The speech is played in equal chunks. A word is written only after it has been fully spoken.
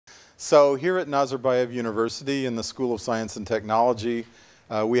So here at Nazarbayev University in the School of Science and Technology,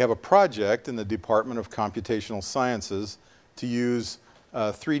 we have a project in the Department of Computational Sciences to use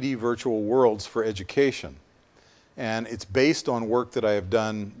 3D virtual worlds for education. And it's based on work that I have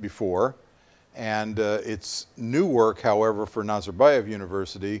done before. And it's new work, however, for Nazarbayev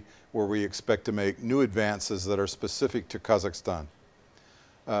University, where we expect to make new advances that are specific to Kazakhstan.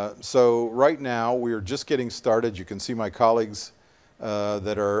 So right now, we are just getting started. You can see my colleagues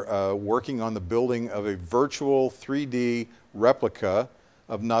that are working on the building of a virtual 3D replica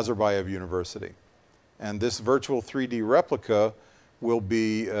of Nazarbayev University. And this virtual 3D replica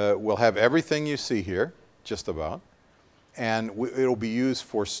will have everything you see here, just about. And it'll be used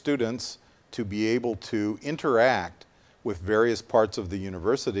for students to be able to interact with various parts of the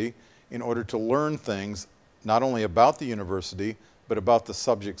university in order to learn things not only about the university, but about the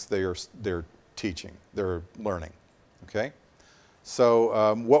subjects they're teaching, they're learning, okay?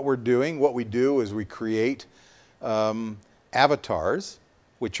 So what we do is we create avatars,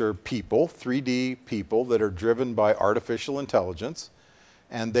 which are people, 3D people that are driven by artificial intelligence,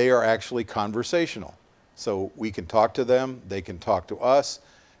 and they are actually conversational. So we can talk to them, they can talk to us,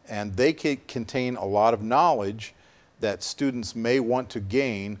 and they contain a lot of knowledge that students may want to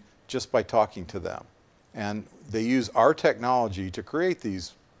gain just by talking to them. And they use our technology to create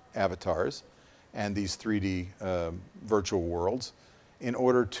these avatars and these 3D virtual worlds in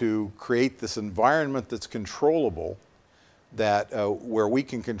order to create this environment that's controllable, where we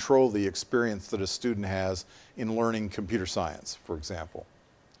can control the experience that a student has in learning computer science, for example.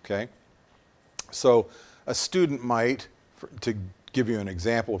 Okay? So a student might, to give you an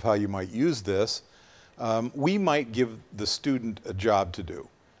example of how you might use this, we might give the student a job to do.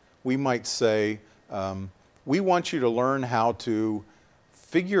 We might say, we want you to learn how to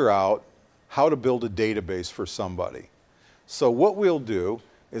figure out how to build a database for somebody. So what we'll do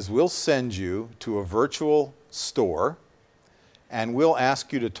is we'll send you to a virtual store, and we'll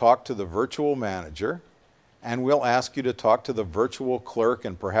ask you to talk to the virtual manager, and we'll ask you to talk to the virtual clerk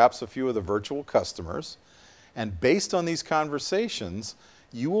and perhaps a few of the virtual customers. And based on these conversations,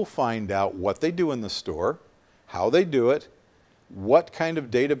 you will find out what they do in the store, how they do it, what kind of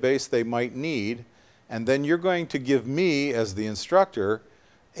database they might need, and then you're going to give me, as the instructor,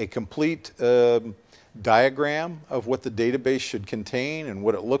 a complete diagram of what the database should contain and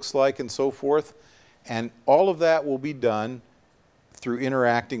what it looks like and so forth. And all of that will be done through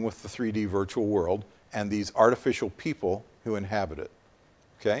interacting with the 3D virtual world and these artificial people who inhabit it.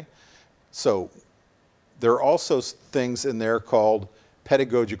 Okay? So there are also things in there called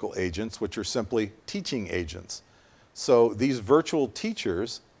pedagogical agents, which are simply teaching agents. So these virtual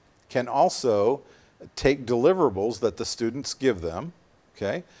teachers can also take deliverables that the students give them,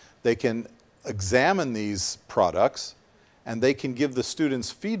 okay? They can examine these products, and they can give the students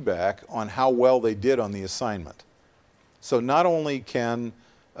feedback on how well they did on the assignment. So not only can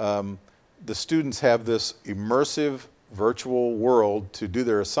the students have this immersive virtual world to do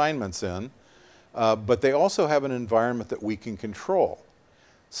their assignments in, but they also have an environment that we can control.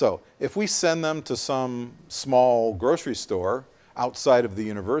 So if we send them to some small grocery store outside of the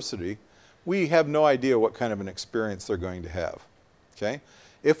university, we have no idea what kind of an experience they're going to have, okay?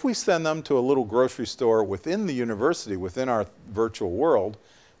 If we send them to a little grocery store within the university, within our virtual world,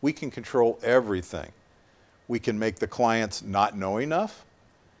 we can control everything. We can make the clients not know enough.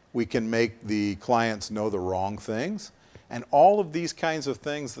 We can make the clients know the wrong things. And all of these kinds of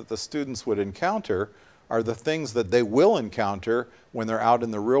things that the students would encounter are the things that they will encounter when they're out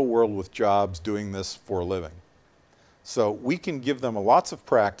in the real world with jobs doing this for a living. So we can give them lots of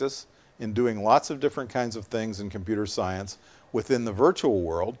practice in doing lots of different kinds of things in computer science within the virtual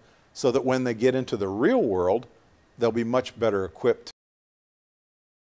world, so that when they get into the real world, they'll be much better equipped